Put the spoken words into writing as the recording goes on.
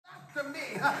after me.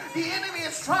 The enemy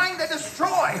is trying to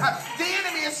destroy. The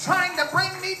enemy is trying to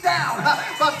bring me down.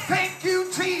 But thank you,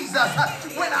 Jesus,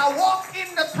 when I walk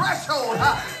in the threshold,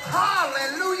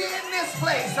 hallelujah, in this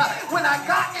place, when I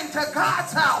got into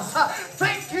God's house,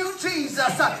 thank you,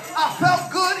 Jesus, I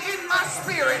felt good in my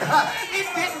spirit. It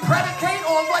didn't predicate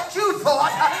on what you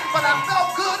thought, but I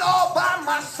felt good all by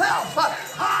myself.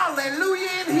 Hallelujah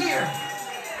in here.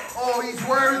 Oh, he's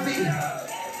worthy.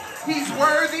 He's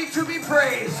worthy to be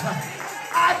praised.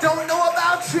 I don't know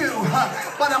about you,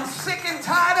 but I'm sick and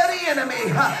tired of the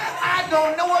enemy. I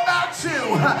don't know about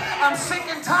you. I'm sick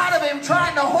and tired of him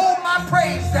trying to hold my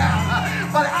praise down.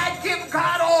 But I give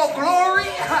God all glory.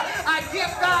 I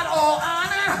give God all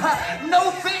honor.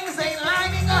 No, things ain't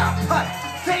lining up.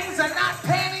 Things are not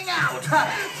panning out.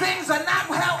 Things are not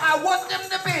how I want them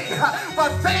to be. But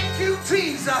thank you,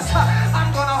 Jesus.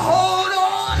 I'm going to hold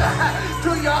on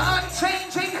to your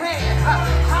unchanging hand.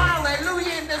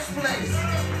 Hallelujah in this place.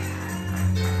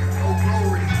 Oh,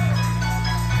 glory.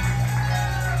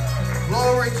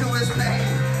 Glory to his name.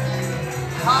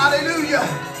 Hallelujah.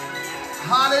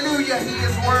 Hallelujah. He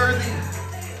is worthy.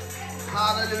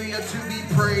 Hallelujah, to be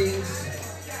praised.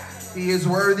 He is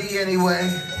worthy anyway.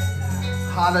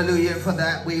 Hallelujah. For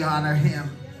that we honor him.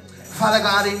 Father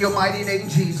God, in your mighty name,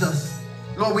 Jesus,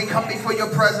 Lord, we come before your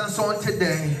presence on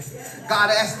today. God,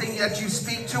 asking that you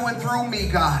speak to and through me,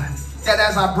 God, that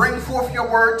as I bring forth your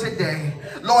word today,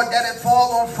 Lord, that it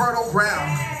fall on fertile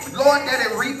ground. Lord, that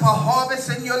it reap a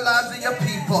harvest in your lives and your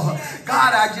people.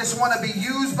 God, I just want to be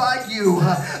used by you.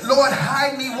 Lord,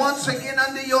 hide me once again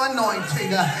under your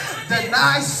anointing.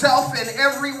 Deny self in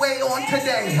every way on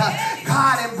today.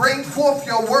 God, and bring forth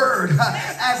your word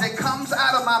as it comes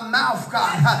out of my mouth,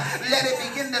 God. Let it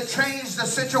begin to change the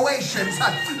situations.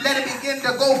 Let it begin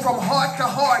to go from heart to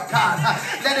heart, God.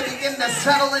 Let it begin to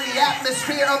settle in the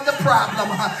atmosphere of the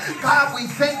problem. God, we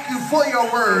thank you for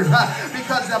your word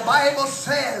because the Bible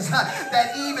says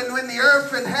that even when the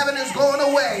earth and heaven is going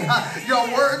away, your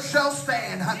word shall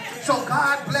stand. So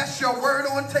God, bless your word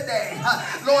on today.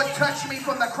 Lord, touch me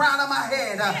from the crown of my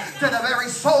head to the very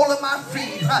sole of my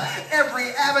feet,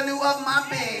 every avenue of my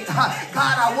being.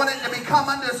 God, I want it to become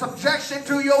under subjection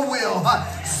to your will.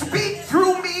 Speak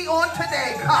through me on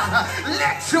today, God.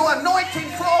 Let your anointing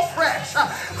flow fresh.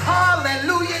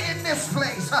 Hallelujah in this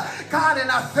place. God, and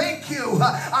I thank you.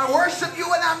 I worship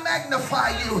you and I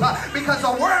magnify you because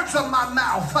the words of my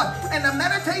mouth and the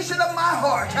meditation of my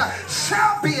heart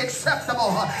shall be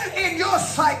acceptable in your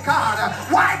sight, God.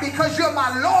 Why? Because you're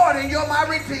my Lord and you're my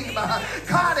Redeemer.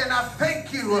 God, and I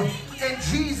thank you. In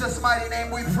Jesus' mighty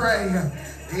name we pray.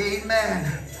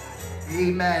 Amen.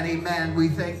 Amen. Amen. We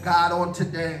thank God on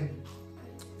today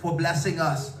for blessing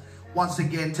us once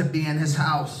again to be in his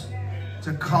house,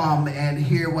 to come and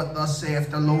hear what thus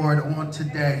saith the Lord on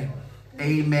today.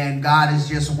 Amen. God is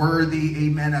just worthy,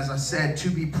 amen, as I said, to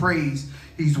be praised.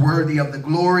 He's worthy of the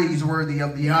glory. He's worthy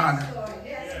of the honor.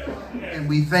 And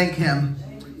we thank him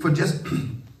for just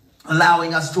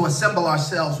allowing us to assemble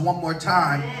ourselves one more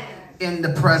time in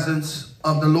the presence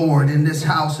of the Lord, in this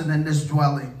house and in this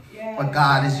dwelling. But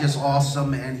God is just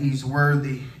awesome and he's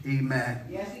worthy, amen,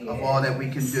 of all that we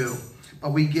can do.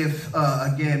 But we give,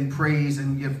 again, praise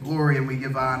and give glory and we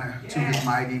give honor to his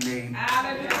mighty name.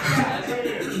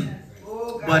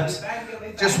 But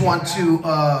just want to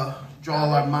draw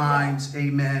our minds,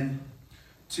 amen,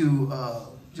 to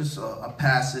just a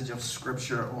passage of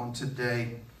scripture on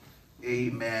today.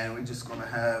 Amen. We're just going to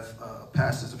have a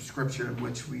passage of scripture in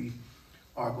which we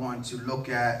are going to look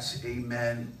at,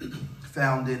 amen,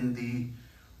 found in the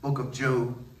book of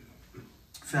Job.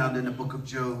 Found in the book of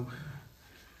Job.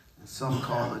 Some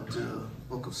call it the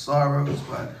book of sorrows,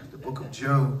 but the book of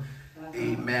Job.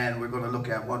 Amen. We're going to look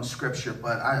at one scripture,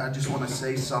 but I just want to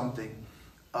say something.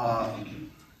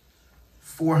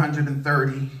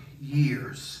 430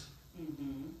 years.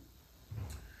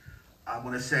 I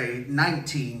want to say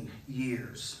 19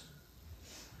 years.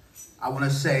 I want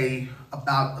to say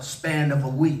about a span of a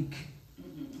week.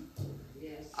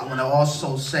 I want to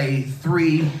also say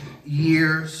 3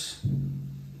 years.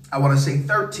 I want to say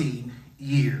 13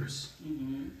 years.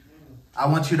 I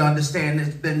want you to understand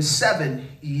it's been 7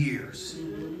 years,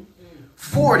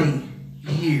 40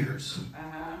 years,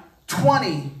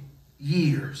 20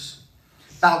 years,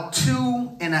 about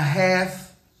 2.5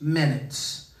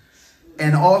 minutes,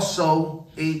 and also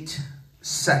 8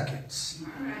 seconds.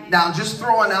 Now, just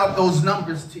throwing out those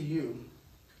numbers to you,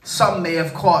 some may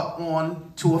have caught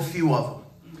on to a few of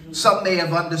them. Some may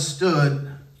have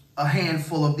understood a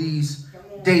handful of these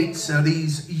dates or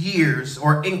these years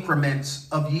or increments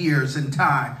of years in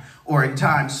time or in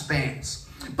time spans.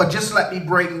 But just let me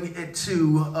bring it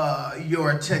to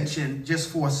your attention just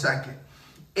for a second.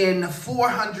 In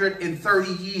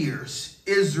 430 years,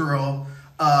 Israel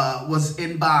was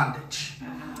in bondage.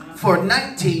 For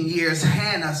 19 years,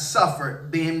 Hannah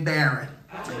suffered being barren.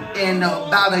 In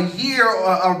about a year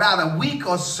or about a week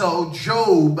or so,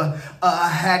 Job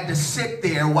had to sit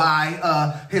there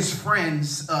while his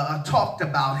friends talked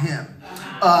about him.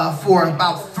 For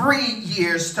about 3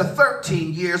 years to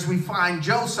 13 years, we find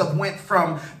Joseph went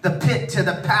from the pit to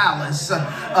the palace.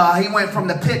 He went from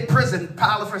the pit, prison,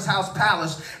 Potiphar's house,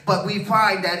 palace. But we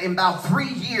find that in about 3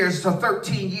 years to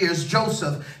 13 years,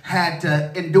 Joseph had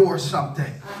to endure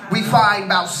something. We find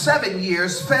about 7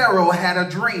 years, Pharaoh had a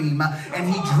dream, and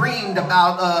he dreamed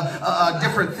about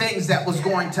different things that was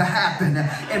going to happen.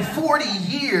 In 40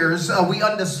 years, we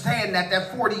understand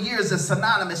that 40 years is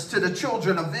synonymous to the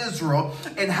children of Israel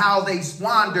and how they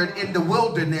wandered in the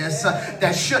wilderness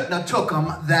that shouldn't have took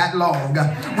them that long.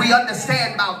 We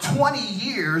understand about 20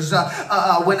 years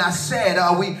when I said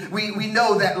we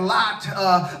know that Lot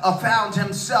found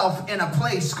himself in a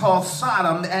place called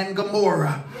Sodom and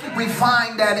Gomorrah. We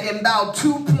find that in about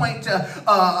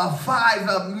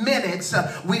 2.5 minutes,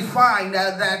 we find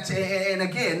that, and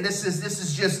again, this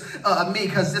is just me,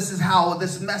 because this is how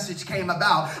this message came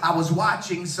about. I was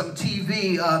watching some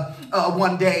TV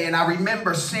one day, and I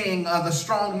remember seeing the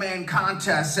strongman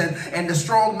contest, and the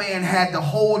strongman had to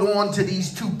hold on to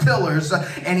these two pillars,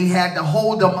 and he had to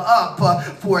hold them up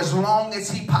for as long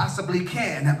as he possibly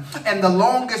can. And the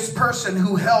longest person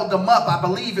who held them up, I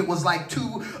believe it was like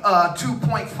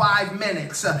 2.5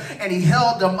 minutes, and he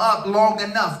held them up long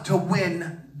enough to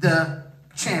win the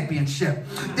championship.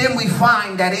 Then we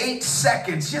find that 8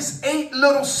 seconds, just 8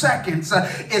 little seconds,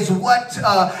 is what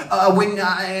when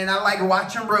and I like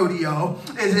watching rodeo,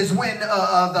 is when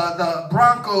the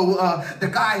bronco, the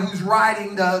guy who's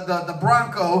riding the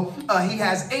bronco, he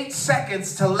has 8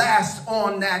 seconds to last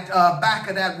on that back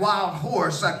of that wild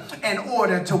horse in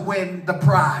order to win the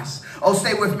prize. Oh,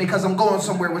 stay with me, because I'm going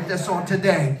somewhere with this on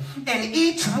today. In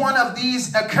each one of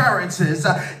these occurrences,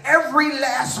 every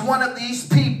last one of these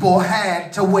people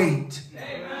had to wait.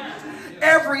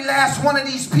 Every last one of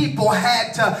these people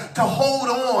had to hold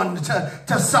on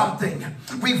to something.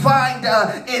 We find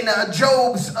in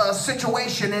Job's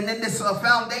situation, and in this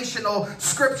foundational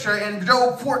scripture in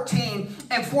Job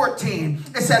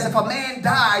 14:14, it says, if a man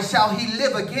dies, shall he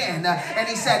live again? And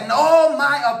he said, in all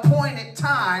my appointed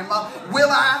time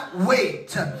will I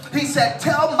wait. He said,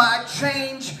 till my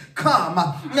change come.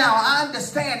 Now, I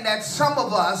understand that some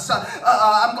of us,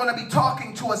 I'm going to be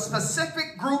talking to a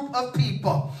specific group of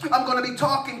people. I'm going to be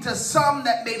talking to some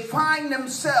that may find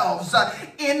themselves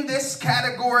in this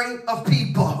category of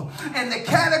people. And the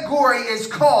category is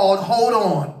called hold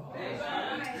on.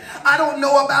 I don't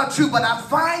know about you, but I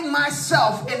find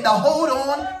myself in the hold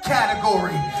on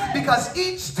category, because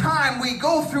each time we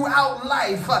go throughout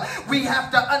life, we have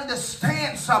to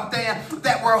understand something,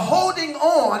 that we're holding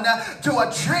on to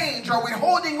a change, or we're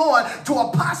holding on to a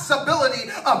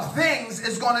possibility of things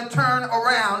is going to turn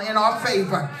around in our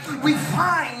favor. We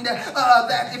find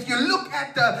that if you look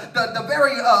at the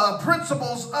very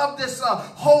principles of this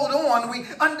hold on, we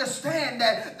understand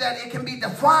that it can be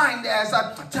defined as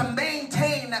to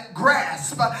maintain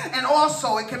grasp, and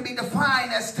also it can be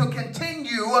defined as to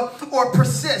continue or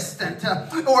persistent,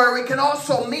 or it can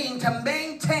also mean to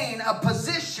maintain a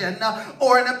position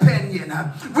or an opinion.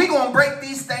 We're going to break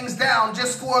these things down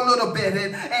just for a little bit,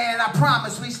 and I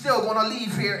promise we still going to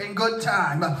leave here in good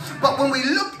time. But when we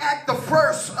look at the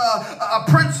first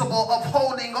principle of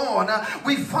holding on,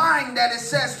 we find that it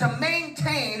says to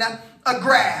maintain a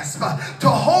grasp, to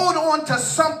hold on to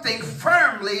something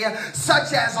firmly,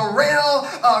 such as a rail,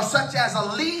 or such as a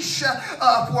leash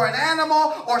for an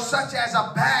animal, or such as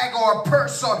a bag or a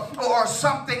purse, or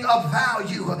something of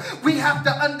value. We have to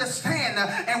understand,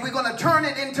 and we're going to turn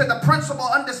it into the principle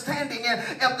understanding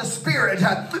of the Spirit.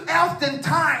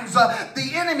 Oftentimes,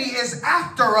 the enemy is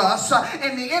after us,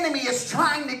 and the enemy is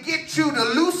trying to get you to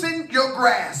loosen your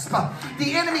grasp.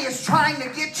 The enemy is trying to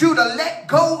get you to let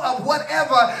go of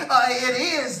whatever it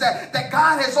is that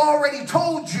God has already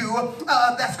told you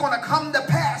that's going to come to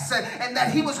pass, and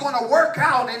that he was going to work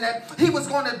out, and that he was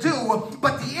going to do.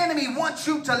 But the enemy wants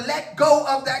you to let go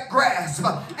of that grasp.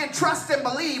 And trust and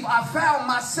believe, I found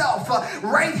myself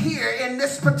right here in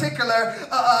this particular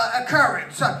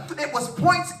occurrence. It was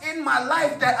points in my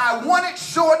life that I wanted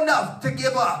sure enough to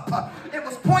give up. It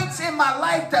was points in my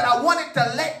life that I wanted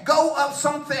to let go of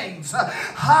some things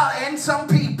and some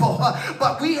people.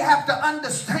 But we have to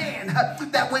understand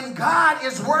understand that when God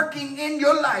is working in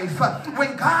your life,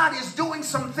 when God is doing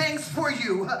some things for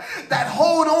you, that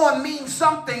hold on means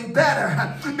something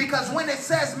better. Because when it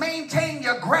says maintain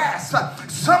your grasp,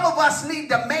 some of us need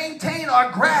to maintain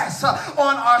our grasp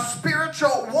on our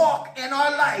spiritual walk in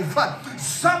our life.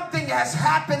 Something has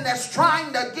happened that's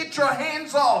trying to get your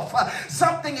hands off.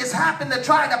 Something has happened to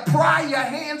try to pry your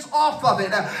hands off of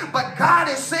it. But God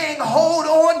is saying, hold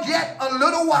on yet a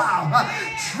little while.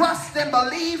 Trust and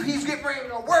believe he's getting ready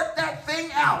to work that thing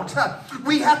out.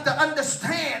 We have to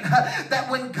understand that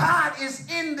when God is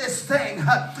in this thing,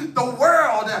 the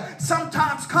world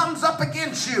sometimes comes up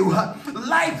against you.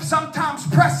 Life sometimes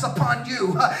press upon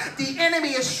you. The enemy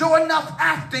is sure enough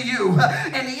after you.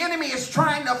 And the enemy is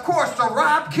trying, of course, to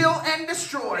rob, kill, and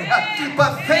destroy.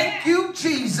 But thank you,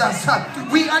 Jesus.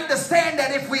 We understand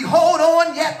that if we hold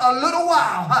on yet a little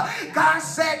while, God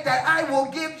said that I will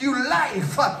give you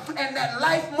life, and that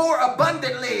life more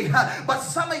abundantly. But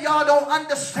some of y'all don't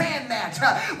understand that.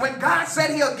 When God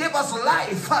said he'll give us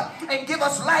life and give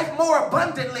us life more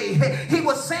abundantly, he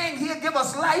was saying he'll give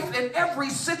us life in every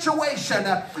situation.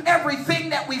 Everything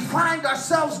that we find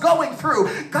ourselves going through,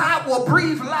 God will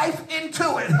breathe life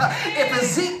into it. If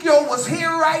Ezekiel was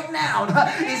here right now,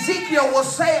 Ezekiel will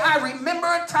say, I remember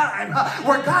a time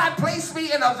where God placed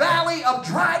me in a valley of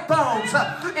dry bones,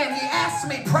 and he asked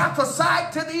me,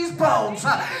 prophesy to these bones.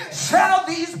 Shall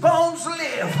these bones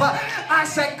live? I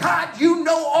said, God, you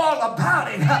know all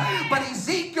about it. But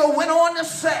Ezekiel went on to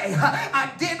say,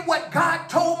 I did what God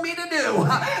told me to do.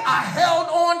 I held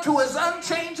on to his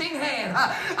unchanging hand.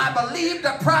 I believed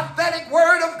the prophetic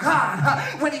word of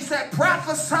God. When he said,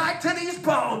 prophesy to these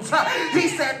bones, he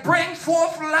said, bring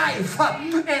forth life.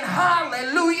 And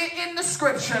hallelujah, in the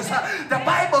scriptures, the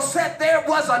Bible said there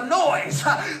was a noise.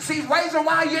 See, the reason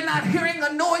why you're not hearing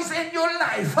a noise in your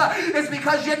life is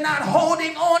because you're not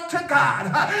holding on to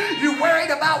God. You're worried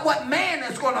about what man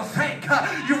is going to think.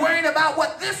 You're worried about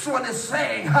what this one is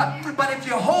saying. But if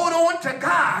you hold on to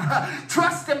God,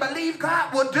 trust and believe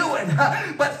God will do it.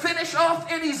 But finish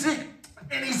off in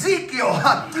Ezekiel,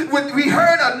 when we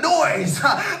heard a noise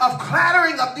of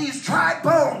clattering of these dry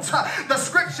bones, the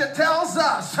scripture tells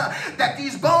us that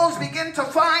these bones begin to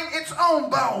find its own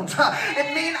bones.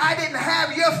 It means I didn't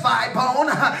have your thigh bone.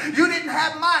 You didn't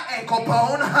have my ankle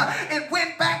bone. It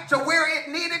went back to where it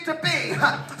needed to be.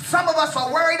 Some of us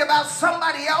are worried about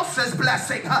somebody else's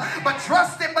blessing, but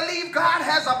trust and believe God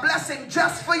has a blessing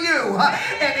just for you,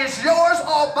 and it's yours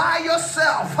all by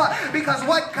yourself, because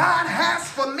what God has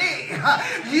for me,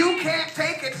 you can't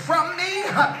take it from me.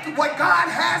 What God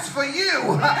has for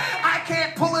you, I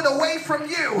can't pull it away from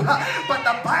you. But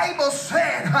the Bible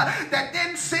said that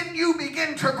then sinew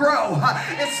began to grow.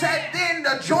 It said then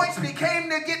the joints began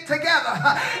to get together.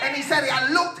 And he said, I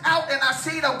looked out and I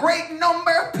seen a great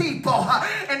number of people,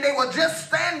 and they were just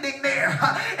standing there.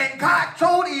 And God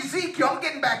told Ezekiel, I'm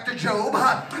getting back to Job.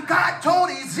 God told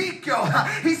Ezekiel,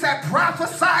 he said,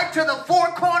 prophesy to the four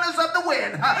corners of the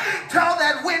wind. Tell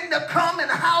that wind to come and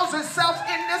house itself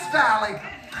in this valley.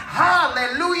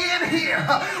 Hallelujah in here.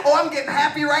 Oh, I'm getting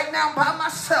happy right now by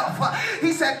myself.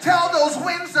 He said, tell those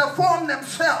winds to form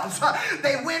themselves.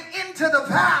 They went into the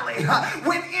valley,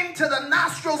 went into the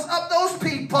nostrils of those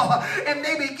people, and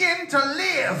they began to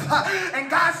live. And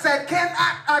God said, can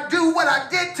I do what I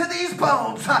did to these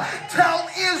bones? Tell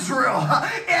Israel,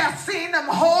 I've seen them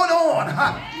hold on.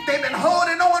 They've been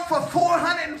holding on for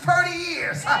 430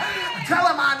 years. Tell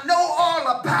them I know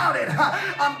all about it.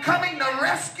 I'm coming to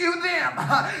rescue them.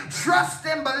 Trust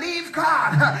and believe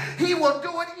God. He will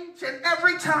do it each and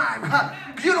every time.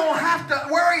 You don't have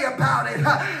to worry about it.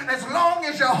 As long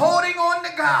as you're holding on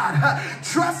to God,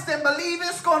 trust and believe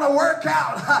it's going to work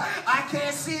out. I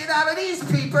can't see it out of these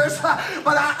peepers,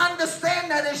 but I understand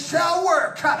that it shall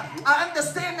work. I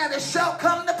understand that it shall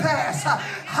come to pass.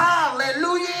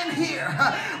 Hallelujah in here.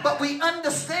 But we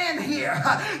understand here,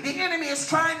 the enemy is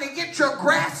trying to get your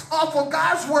grasp off of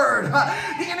God's word.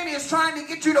 The enemy is trying to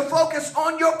get you to focus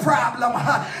on your problem.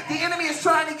 The enemy is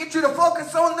trying to get you to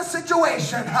focus on the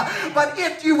situation. But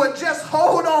if you would just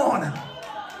hold on,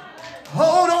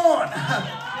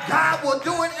 God will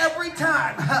do it every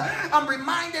time. I'm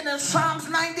reminded in Psalms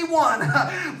 91,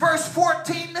 verse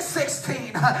 14 to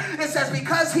 16. It says,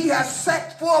 because he has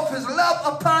set forth his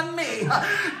love upon me.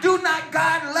 Do not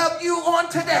God love you on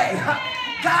today?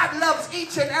 God loves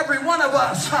each and every one of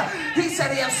us. He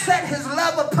said he has set his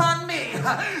love upon me.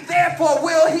 Therefore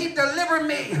will he deliver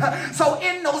me. So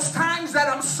in those times that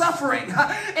I'm suffering,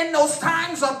 in those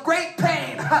times of great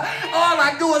pain, all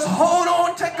I do is hold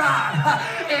on to God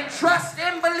and trust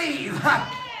and believe.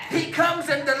 He comes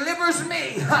and delivers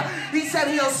me. He said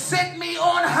he'll set me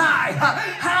on high.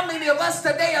 How many of us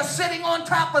today are sitting on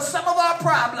top of some of our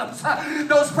problems?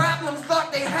 Those problems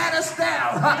thought they had us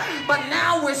down, but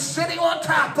now we're sitting on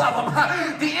top of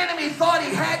them. The enemy thought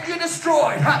he had you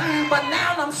destroyed, but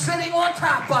now I'm sitting on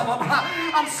top of them.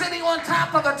 I'm sitting on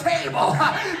top of a table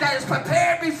that is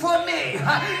prepared before me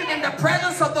in the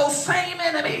presence of those same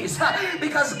enemies,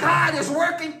 because God is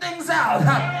working things out.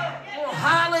 Oh,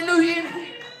 hallelujah.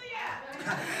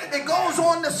 It goes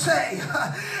on to say,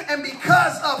 and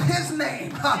because of his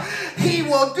name, he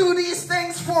will do these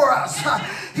things for us.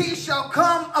 He shall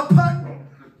come upon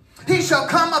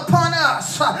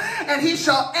us, and he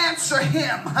shall answer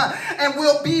him, and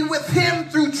will be with him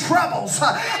through troubles.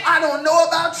 I don't know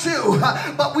about you,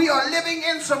 but we are living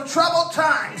in some troubled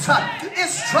times.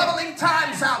 It's troubling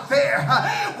times out there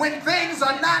when things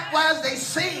are not as they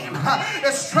seem.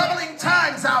 It's troubling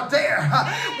times out there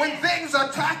when things are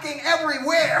attacking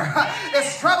everywhere.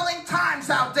 It's troubling times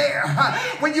out there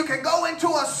when you can go into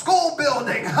a school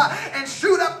building and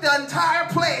shoot up the entire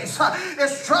place.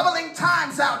 It's troubling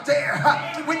times out there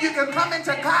when you can come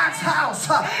into God's house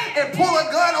and pull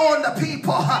a gun on the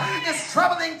people. It's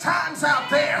troubling times out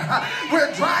there.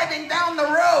 We're driving down the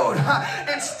road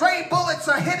and stray bullets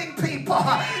are hitting people.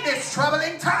 It's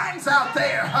troubling times out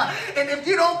there. And if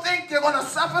you don't think you're going to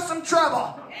suffer some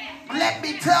trouble, let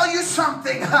me tell you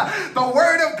something. The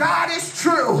word of God is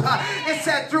true. It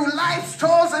said through life's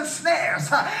toils and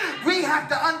snares, we have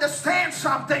to understand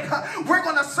something. We're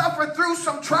going to suffer through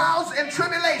some trials and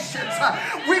tribulations.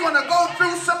 We're going to go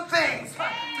through some things,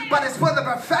 but it's for the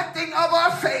perfecting of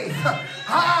our faith.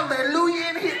 Hallelujah.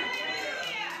 In here.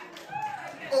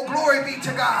 Oh, glory be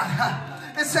to God.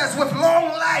 It says, with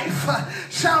long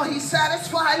life shall he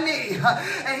satisfy me,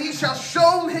 and he shall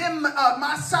show him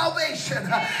my salvation.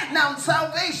 Now,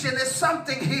 salvation is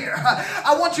something here.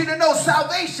 I want you to know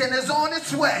salvation is on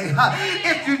its way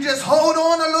if you just hold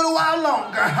on a little while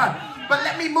longer. But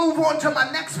let me move on to my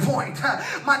next point.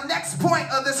 My next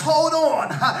point of this hold on.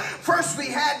 First we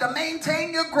had to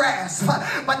maintain your grasp.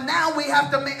 But now we have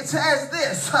to, it says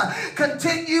this,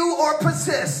 continue or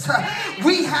persist.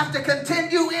 We have to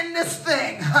continue in this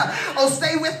thing. Oh,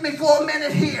 stay with me for a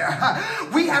minute here.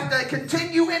 We have to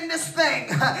continue in this thing.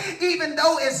 Even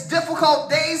though it's difficult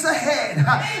days ahead.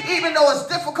 Even though it's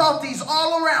difficulties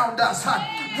all around us.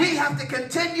 We have to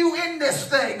continue in this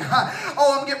thing.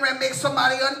 Oh, I'm getting ready to make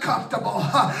somebody uncomfortable.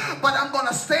 But I'm going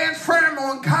to stand firm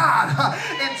on God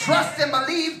and trust and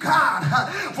believe God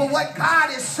for what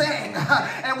God is saying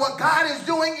and what God is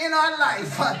doing in our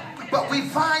life. But we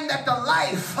find that the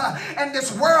life and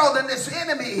this world and this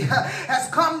enemy has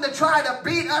come to try to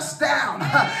beat us down,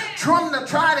 come to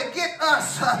try to get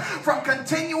us from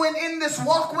continuing in this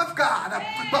walk with God.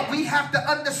 But we have to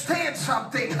understand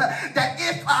something, that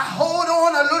if I hold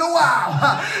on a little while,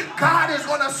 God is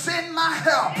going to send my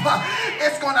help.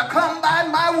 It's going to come by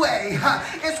my way.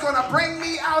 It's going to bring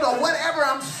me out of whatever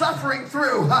I'm suffering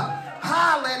through.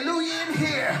 Hallelujah. In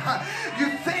here, you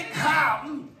think how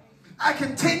I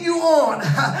continue on.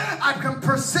 I can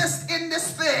persist in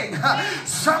this thing.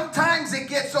 Sometimes it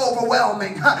gets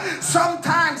overwhelming.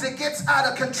 Sometimes it gets out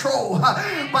of control.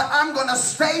 But I'm going to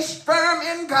stay firm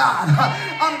in God.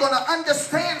 I'm going to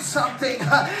understand something,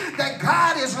 that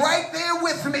God is right there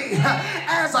with me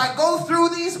as I go through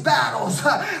these battles.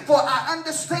 For I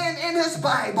understand in his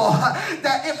Bible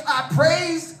that if I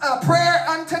praise a prayer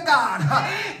unto God,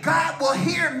 God will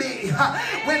hear me.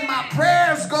 When my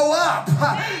prayers go up,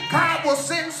 God will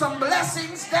send some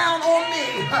blessings down on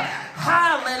me.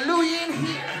 Hallelujah. In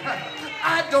here,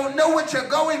 I don't know what you're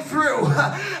going through.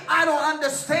 I don't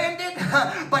understand it,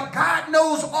 but God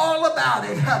knows all about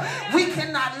it. We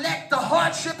cannot let the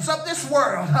hardships of this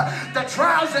world, the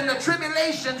trials and the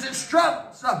tribulations and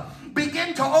struggles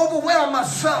begin to overwhelm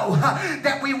us so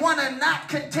that we want to not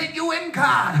continue in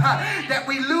God, that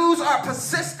we lose our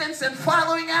persistence in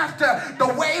following after the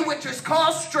way which is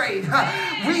called straight.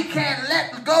 We can't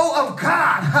let go of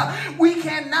God. We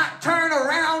cannot turn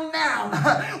around now.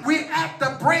 We're at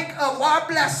the brink of our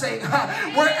blessing.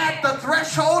 We're at the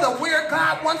threshold of where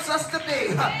God wants us to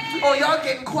be. Oh, y'all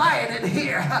getting quiet in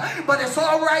here, but it's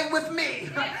all right with me.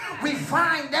 We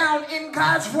find down in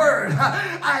God's word,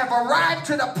 I have arrived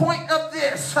to the point of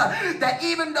this, that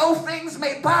even though things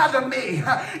may bother me,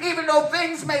 even though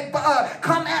things may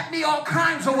come at me all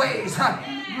kinds of ways,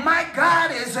 my God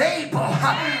is able.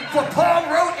 For Paul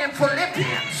wrote in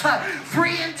Philippians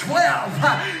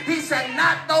 3:12, he said,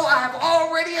 not though I have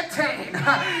already attained,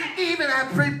 even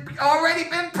have already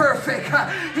been perfect,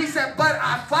 he said, but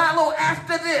I follow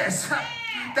after this.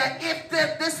 that if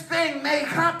this thing may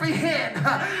comprehend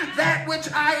that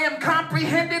which I am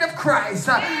comprehended of Christ,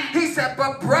 he said,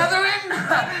 but brethren,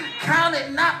 count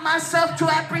it not myself to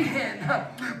apprehend,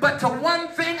 but to one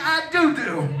thing I do.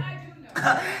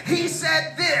 He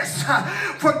said this,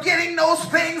 forgetting those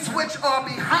things which are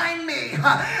behind me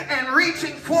and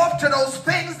reaching forth to those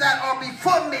things that are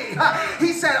before me.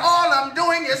 He said, all I'm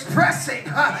doing is pressing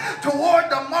toward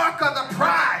the mark of the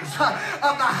prize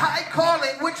of the high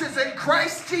calling which is in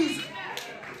Christ Jesus.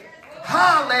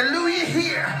 Hallelujah.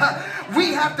 Here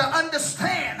we have to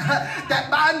understand that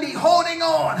by me holding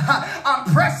on, I'm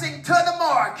pressing to the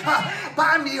mark.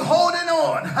 By me holding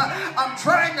on, I'm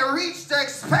trying to reach the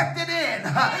expected end,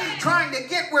 trying to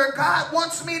get where God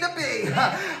wants me to be.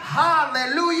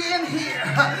 Hallelujah. In here,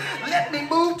 let me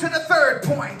move to the third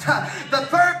point. The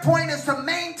third point is to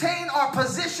maintain our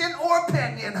position or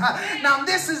opinion. Now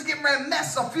this is getting ready to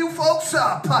mess a few folks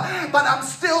up, but I'm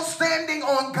still standing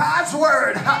on God's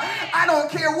word. I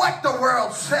don't care what the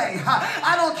world say.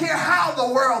 I don't care how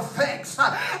the world thinks.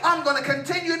 I'm going to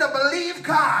continue to believe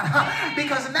God,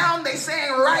 because now they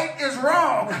saying right is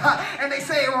wrong and they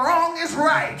say wrong is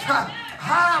right.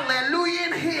 Hallelujah.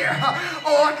 In here.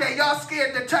 Oh, okay, y'all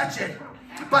scared to touch it.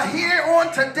 But here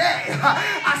on today,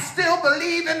 I still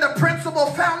believe in the principal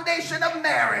foundation of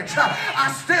marriage.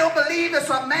 I still believe it's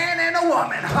a man and a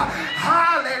woman.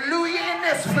 Hallelujah. In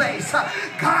this place,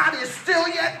 God is still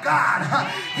yet God.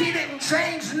 He didn't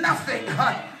change nothing.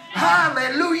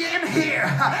 Hallelujah. In here,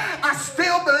 I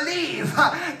still believe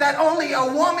that only a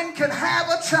woman can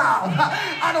have a child.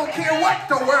 I don't care what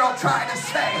the world try to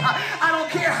say. I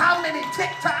don't care how many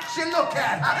TikToks you look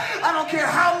at. I don't care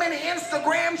how many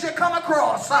Instagrams you come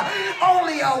across.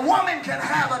 Only a woman can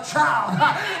have a child.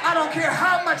 I don't care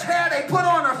how much hair they put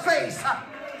on her face.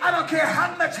 I don't care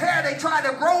how much hair they try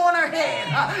to grow on her head.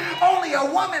 Only a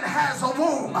woman has a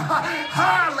womb.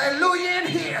 Hallelujah. In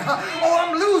here. Oh,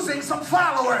 I'm losing some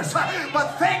followers.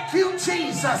 But thank you,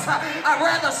 Jesus. I'd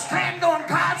rather stand on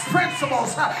God's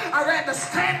principles. I'd rather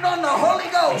stand on the Holy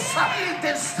Ghost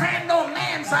than stand on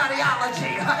man's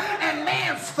ideology and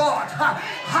man's thought.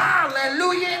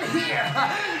 Hallelujah. In here.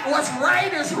 What's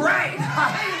right is right.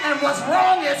 And what's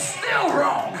wrong is still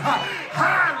wrong.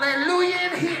 Hallelujah.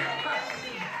 In here.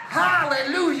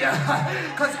 Hallelujah.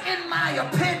 Because in my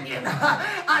opinion,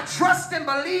 I trust and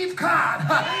believe God,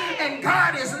 and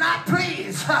God is not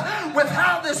pleased with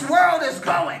how this world is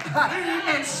going.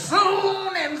 And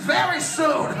soon and very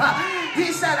soon,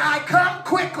 he said, I come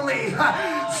quickly.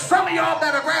 Some of y'all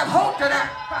better grab hold to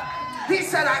that. He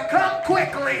said, I come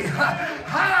quickly.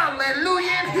 Hallelujah.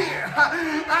 In here.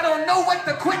 I don't know what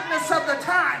the quickness of the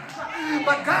time,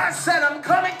 but God said, I'm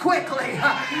coming quickly,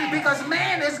 because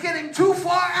man is getting too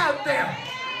far out there.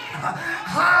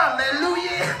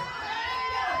 Hallelujah.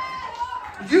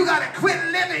 You got to quit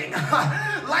living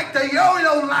like the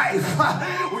yo-yo life.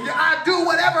 I do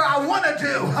whatever I want to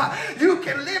do. You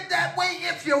can live that way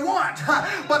if you want.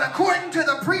 But according to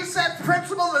the precepts,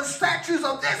 principles, and statutes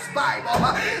of this Bible,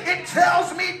 it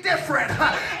tells me different.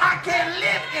 I can't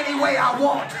live any way I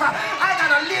want. I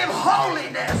got to live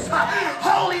holiness.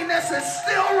 Holiness is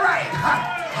still right.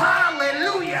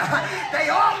 Hallelujah. They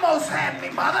almost had me,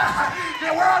 mother.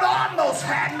 The world almost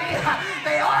had me.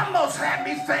 They almost had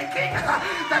me thinking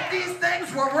that these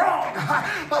things were wrong.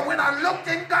 But when I looked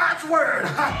in God's word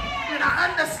and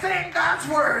I understand God's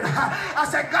word, I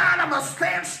said, God, I'm going to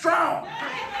stand strong.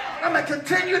 I'm going to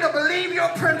continue to believe your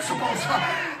principles.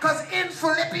 Because in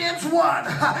Philippians 1,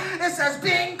 it says,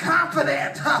 being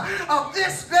confident of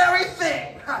this very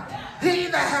thing, he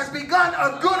that has begun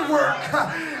a good work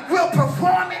will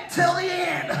perform it till the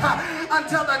end,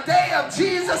 until the day of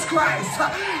Jesus Christ.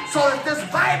 So if this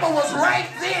Bible was right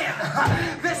then,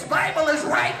 this Bible is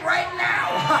right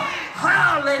now.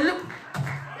 Hallelujah.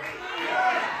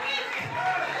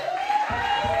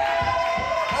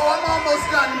 Oh, I'm almost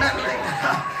done meddling.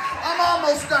 I'm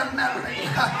almost done meddling,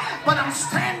 but I'm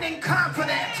standing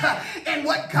confident in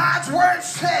what God's word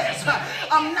says.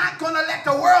 I'm not going to let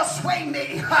the world sway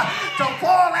me to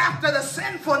fall after the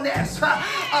sinfulness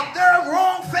of their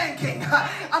wrong thinking.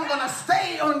 I'm going to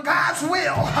stay on God's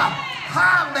will.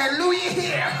 Hallelujah.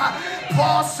 Here,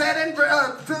 Paul said in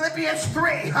Philippians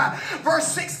 3, verse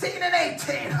 16 and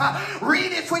 18,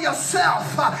 read it for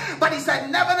yourself. But he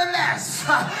said, nevertheless,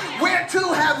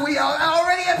 whereto have we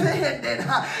already apprehended?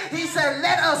 He said,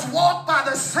 let us walk by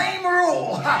the same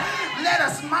rule. Let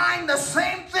us mind the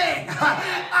same thing.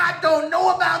 I don't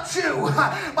know about you,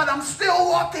 but I'm still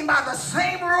walking by the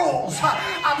same rules.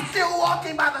 I'm still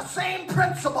walking by the same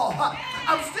principle.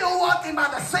 I'm still walking by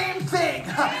the same thing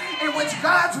in which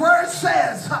God's word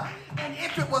says. And if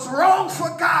if it was wrong for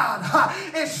God,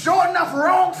 it's sure enough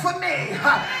wrong for me.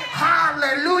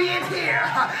 Hallelujah here.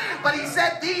 But he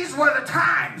said these were the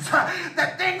times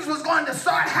that things was going to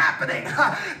start happening,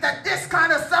 that this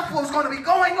kind of stuff was going to be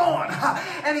going on.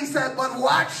 And he said, but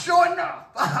watch sure enough.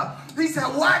 He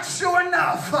said, watch sure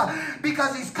enough,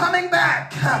 because he's coming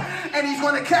back and he's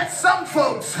going to catch some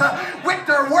folks with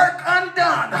their work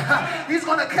undone. He's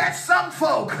going to catch some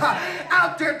folk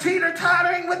out there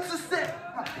teeter-tottering with the stick.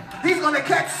 He's going to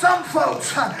catch some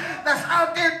folks that's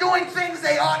out there doing things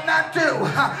they ought not do.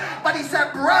 But he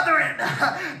said, brethren,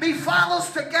 be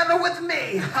fellows together with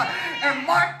me and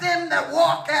mark them that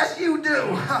walk as you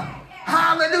do.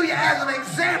 Hallelujah. As an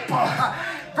example,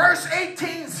 verse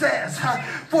 18 says,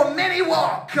 for many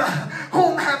walk,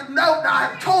 whom I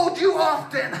have told you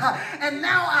often, and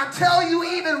now I tell you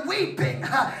even weeping.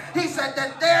 He said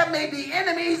that there may be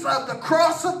enemies of the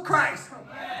cross of Christ.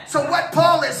 So what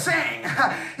Paul is saying,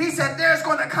 he said there's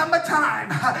going to come a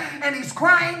time, and he's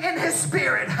crying in his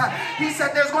spirit. He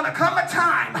said there's going to come a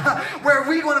time where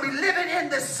we're going to be living in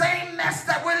the same mess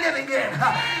that we're living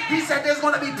in. He said there's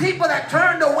going to be people that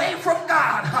turned away from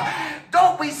God.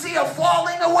 Don't we see a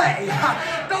falling away?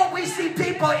 Don't we see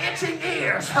people itching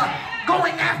ears,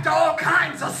 going after all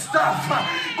kinds of stuff,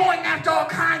 going after all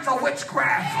kinds of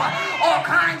witchcraft, all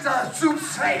kinds of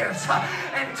soothsayers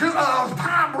and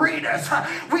palm readers.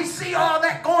 We see all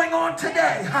that going on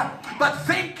today. But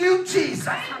thank you, Jesus.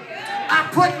 I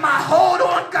put my hold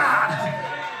on God.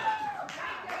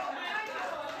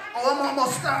 Oh, I'm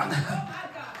almost done.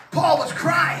 Paul was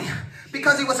crying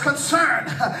because he was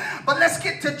concerned. But let's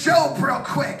get to Job real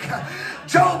quick.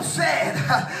 Job said,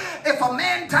 if a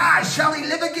man dies, shall he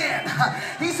live again?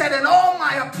 He said, in all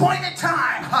my appointed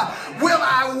time will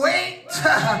I wait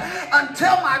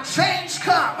until my change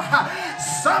come.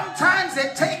 Sometimes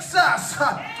it takes us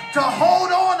to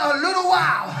hold on a little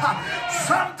while.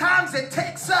 Sometimes it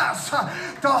takes us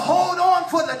to hold on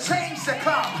for the change to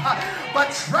come.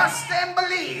 But trust and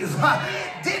believe.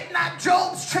 Did not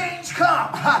Job's change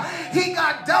come? He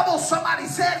got double, somebody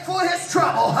said, for his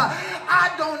trouble.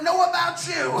 I don't know about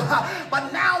you,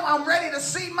 but now I'm ready to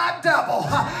see my double.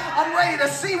 I'm ready to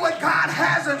see what God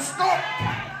has in store.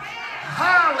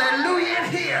 Hallelujah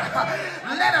here.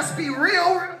 Let us be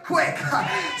real quick.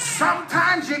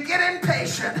 Sometimes you get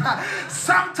impatient.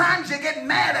 Sometimes you get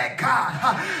mad at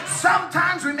God.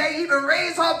 Sometimes we may even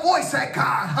raise our voice at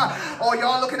God. Oh,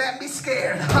 y'all looking at me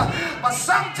scared. But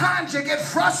sometimes you get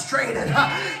frustrated.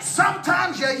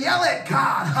 Sometimes you yell at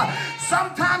God.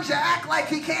 Sometimes you act like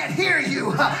he can't hear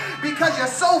you because you're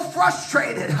so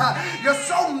frustrated. You're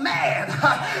so mad.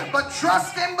 But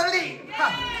trust and believe.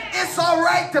 It's all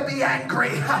right to be angry.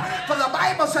 For the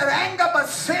Bible said, anger but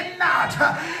sin not.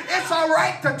 It's all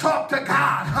right to talk to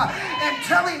God and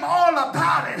tell him all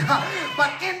about it.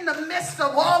 But in the midst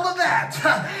of all of that,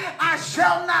 I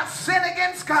shall not sin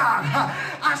against God.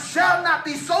 I shall not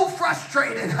be so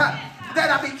frustrated that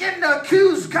I begin to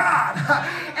accuse God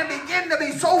and begin to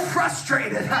be so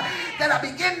frustrated that I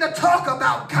begin to talk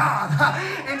about God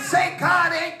and say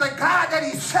God ain't the God that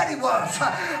he said he was.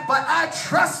 But I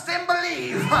trust and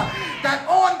believe that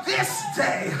on this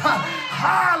day,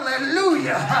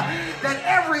 hallelujah, that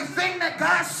everything that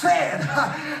God said,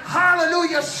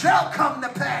 hallelujah, shall come to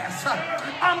pass.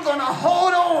 I'm going to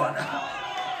hold on.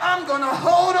 I'm going to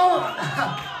hold on.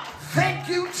 Thank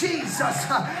you, Jesus.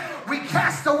 We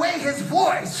cast away his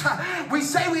voice. We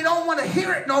say we don't want to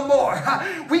hear it no more.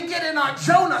 We get in our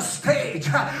Jonah stage.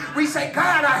 We say,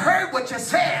 God, I heard what you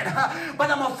said, but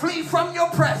I'm going to flee from your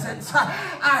presence.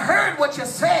 I heard what you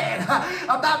said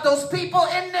about those people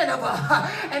in Nineveh.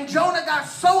 And Jonah got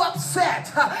so upset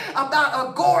about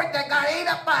a gourd that got ate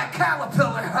up by a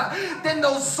caterpillar than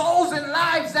those souls and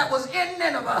lives that was in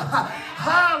Nineveh.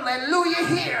 Hallelujah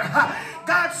here.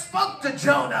 God spoke to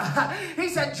Jonah. He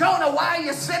said, Jonah, why are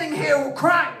you sitting here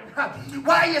crying?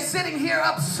 Why are you sitting here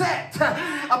upset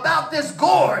about this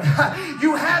gourd?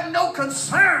 You have no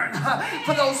concern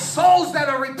for those souls that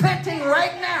are repenting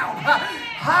right now.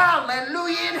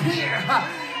 Hallelujah in here.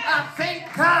 I thank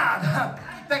God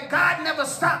that God never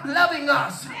stopped loving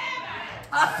us.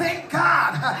 I thank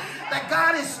God that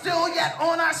God is still yet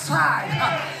on our side.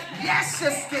 Yes,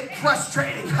 it's get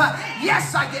frustrating.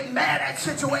 Yes, I get mad at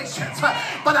situations,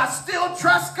 but I still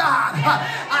trust God.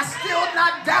 I still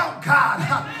not doubt God.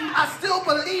 I still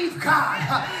believe God.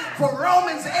 For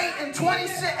Romans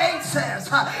 8:28 says,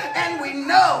 and we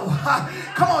know,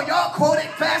 come on, y'all quote it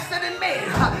faster than me,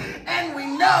 and we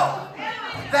know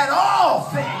that all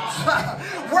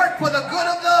things work for the good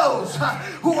of those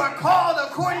who are called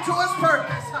according to his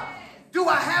purpose. Do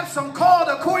I have some called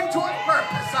according to his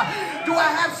purpose? Do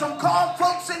I have some called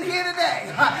folks in in here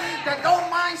today that don't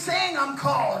mind saying I'm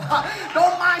called,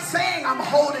 don't mind saying I'm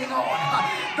holding on,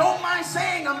 don't mind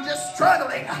saying I'm just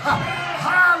struggling.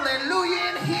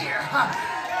 Hallelujah in here.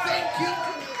 Thank you.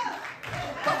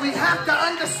 But we have to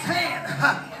understand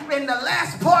in the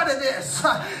last part of this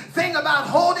thing about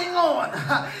holding on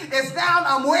is now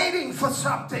I'm waiting for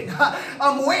something.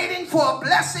 I'm waiting for a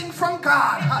blessing from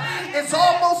God. It's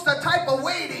almost the type of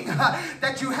waiting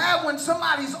that you have when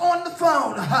somebody's on the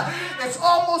phone. It's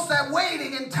almost that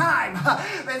waiting in time.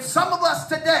 And some of us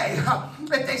today,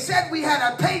 if they said we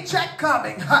had a paycheck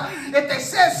coming, if they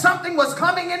said something was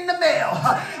coming in the mail,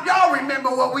 y'all remember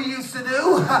what we used to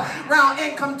do around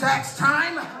income tax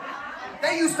time?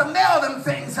 They used to mail them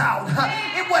things out.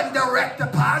 It wasn't direct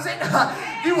deposit.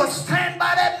 You would stand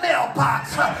by that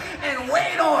mailbox and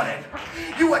wait on it.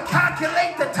 You would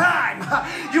calculate the time.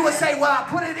 You would say, well, I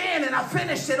put it in and I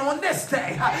finished it on this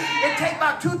day. It take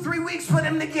about 2-3 weeks for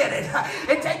them to get it.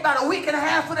 It take about a week and a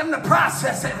half for them to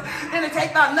process it. Then it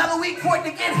take about another week for it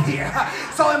to get here.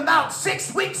 So in about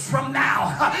 6 weeks from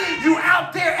now, you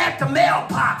out there at the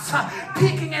mailbox,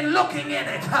 peeking and looking in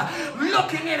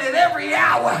it every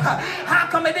hour. How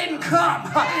come it didn't come?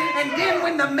 And then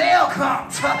when the mail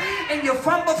comes and you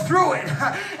fumble through it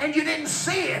and you didn't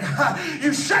see it,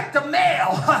 you shut the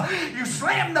mail, you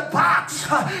slam the box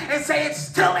and say it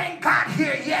still ain't got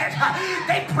here yet.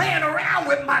 They playing around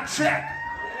with my check.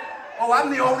 Oh,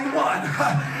 I'm the only one.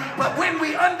 But when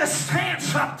we understand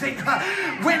something,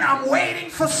 when I'm waiting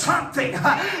for something,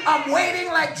 I'm waiting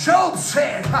like Job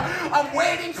said. I'm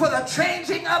waiting for the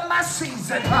changing of my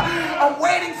season. I'm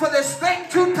waiting for this thing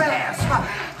to pass.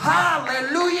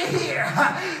 Hallelujah here.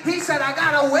 He said, I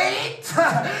gotta wait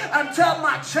until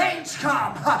my change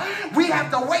come. We have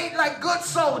to wait like good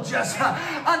soldiers,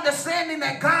 understanding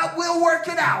that God will work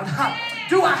it out.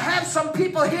 Do I have some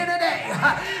people here today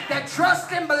that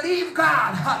trust and believe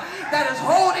God, that is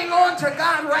holding on to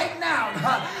God right now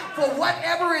for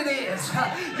whatever it is?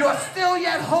 You're still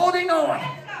yet holding on.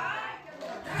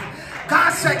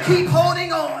 God said, keep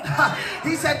holding on.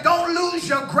 He said, don't lose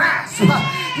your grasp.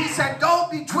 He said,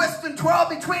 don't be twist and twirl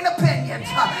between opinions.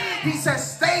 He said,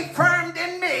 stay firm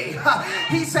in me.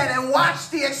 He said, and watch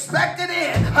the expected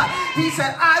end. He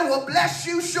said, I will bless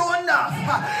you sure enough.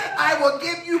 I will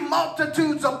give you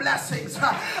multitudes of blessings.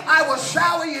 I will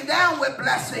shower you down with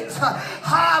blessings.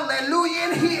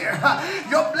 Hallelujah in here.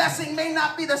 Your blessing may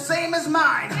not be the same as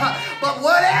mine, but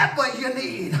whatever you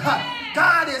need,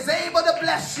 God is able to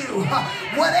bless you.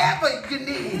 Whatever you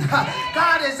need,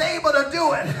 God is able to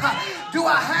do it. Do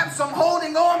I have some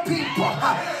holding on people?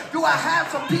 Do I have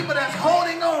some people that's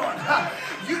holding on?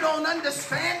 You don't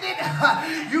understand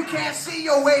it. You can't see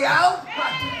your way out.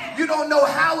 You don't know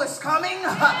how it's coming,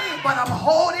 but I'm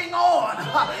holding on.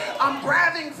 I'm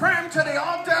grabbing firm to the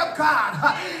altar of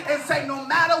God and say, no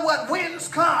matter what winds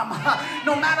come,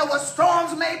 no matter what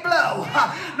storms may blow,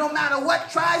 no matter what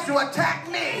tries to attack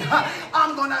me,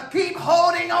 I'm going to keep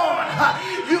holding on.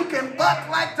 You can buck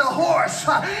like the horse.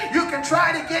 You can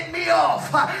try to get me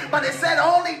off, but it said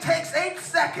only takes 8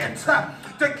 seconds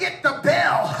to get the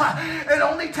bell. It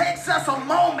only takes us a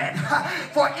moment.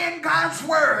 For in God's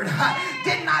word,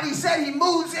 did not he said he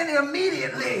moves in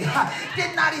immediately?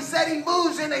 Did not he said he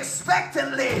moves in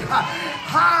expectantly?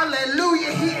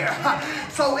 Hallelujah here.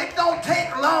 So it don't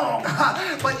take long,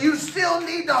 but you still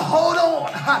need to hold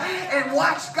on and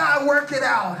watch God work it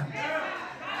out.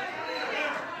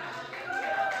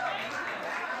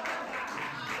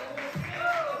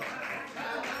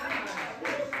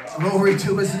 Glory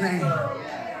to his name.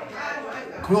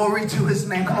 Glory to his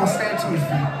name. Come on, stand to your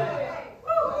feet.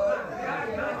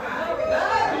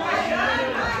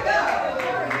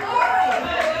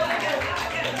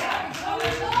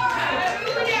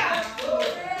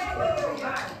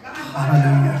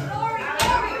 Hallelujah.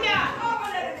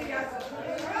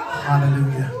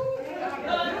 Hallelujah.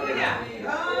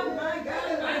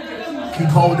 Keep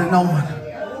holding on.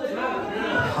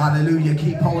 Hallelujah.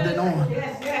 Keep holding on.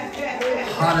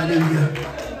 Hallelujah.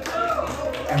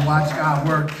 And watch God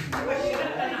work.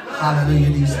 Hallelujah.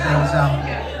 These things out.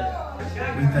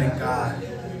 We thank God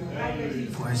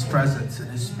for his presence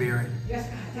and his spirit.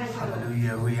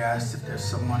 Hallelujah. We ask if there's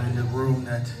someone in the room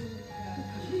that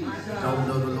don't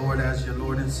know the Lord as your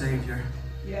Lord and Savior.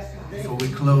 Before we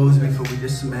close, before we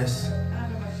dismiss,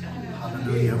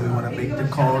 hallelujah, we want to make the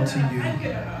call to you.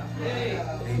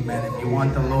 Amen. If you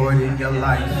want the Lord in your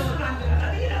life,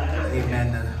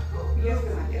 amen,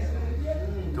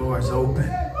 the door is open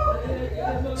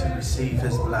to receive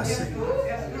his blessing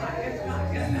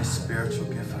and his spiritual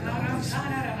gift of the Holy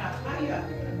Spirit.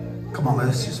 Come on,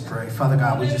 let's just pray. Father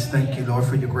God, we just thank you, Lord,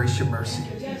 for your grace, your mercy.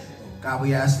 God,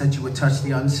 we ask that you would touch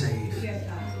the unsaved.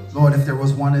 Lord, if there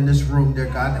was one in this room, dear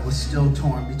God, that was still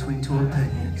torn between two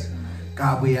opinions,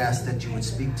 God, we ask that you would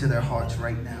speak to their hearts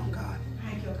right now, God.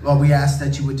 Lord, we ask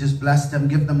that you would just bless them,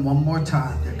 give them one more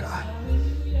time, dear God,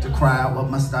 to cry out, what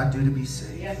must I do to be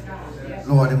saved?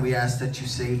 Lord, and we ask that you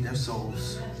save their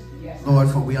souls. Lord,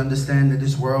 for we understand that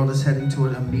this world is heading to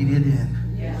an immediate end.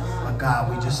 But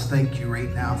God, we just thank you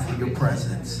right now for your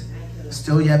presence.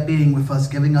 Still yet being with us,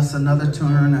 giving us another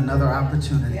turn, another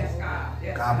opportunity.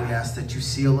 God, we ask that you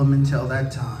seal them until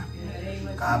that time.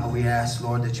 God, but we ask,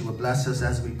 Lord, that you would bless us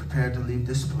as we prepare to leave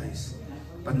this place.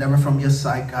 But never from your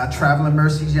sight, God. Traveling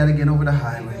mercies yet again over the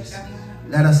highways.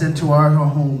 Let us into our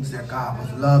homes, dear God,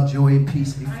 with love, joy, and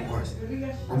peace before us.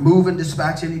 Remove and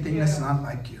dispatch anything that's not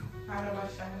like you.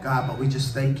 God, but we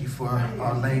just thank you for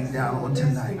our laying down on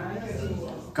tonight.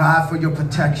 God, for your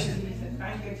protection.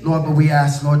 Lord, but we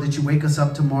ask, Lord, that you wake us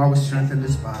up tomorrow with strength in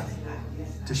this body,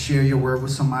 to share your word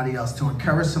with somebody else, to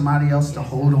encourage somebody else to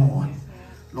hold on.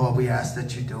 Lord, we ask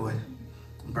that you do it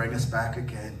and bring us back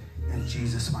again. In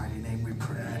Jesus' mighty name we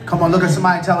pray. Come on, look at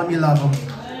somebody and tell them you love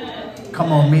them.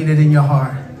 Come on, mean it in your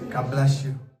heart. God bless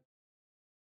you.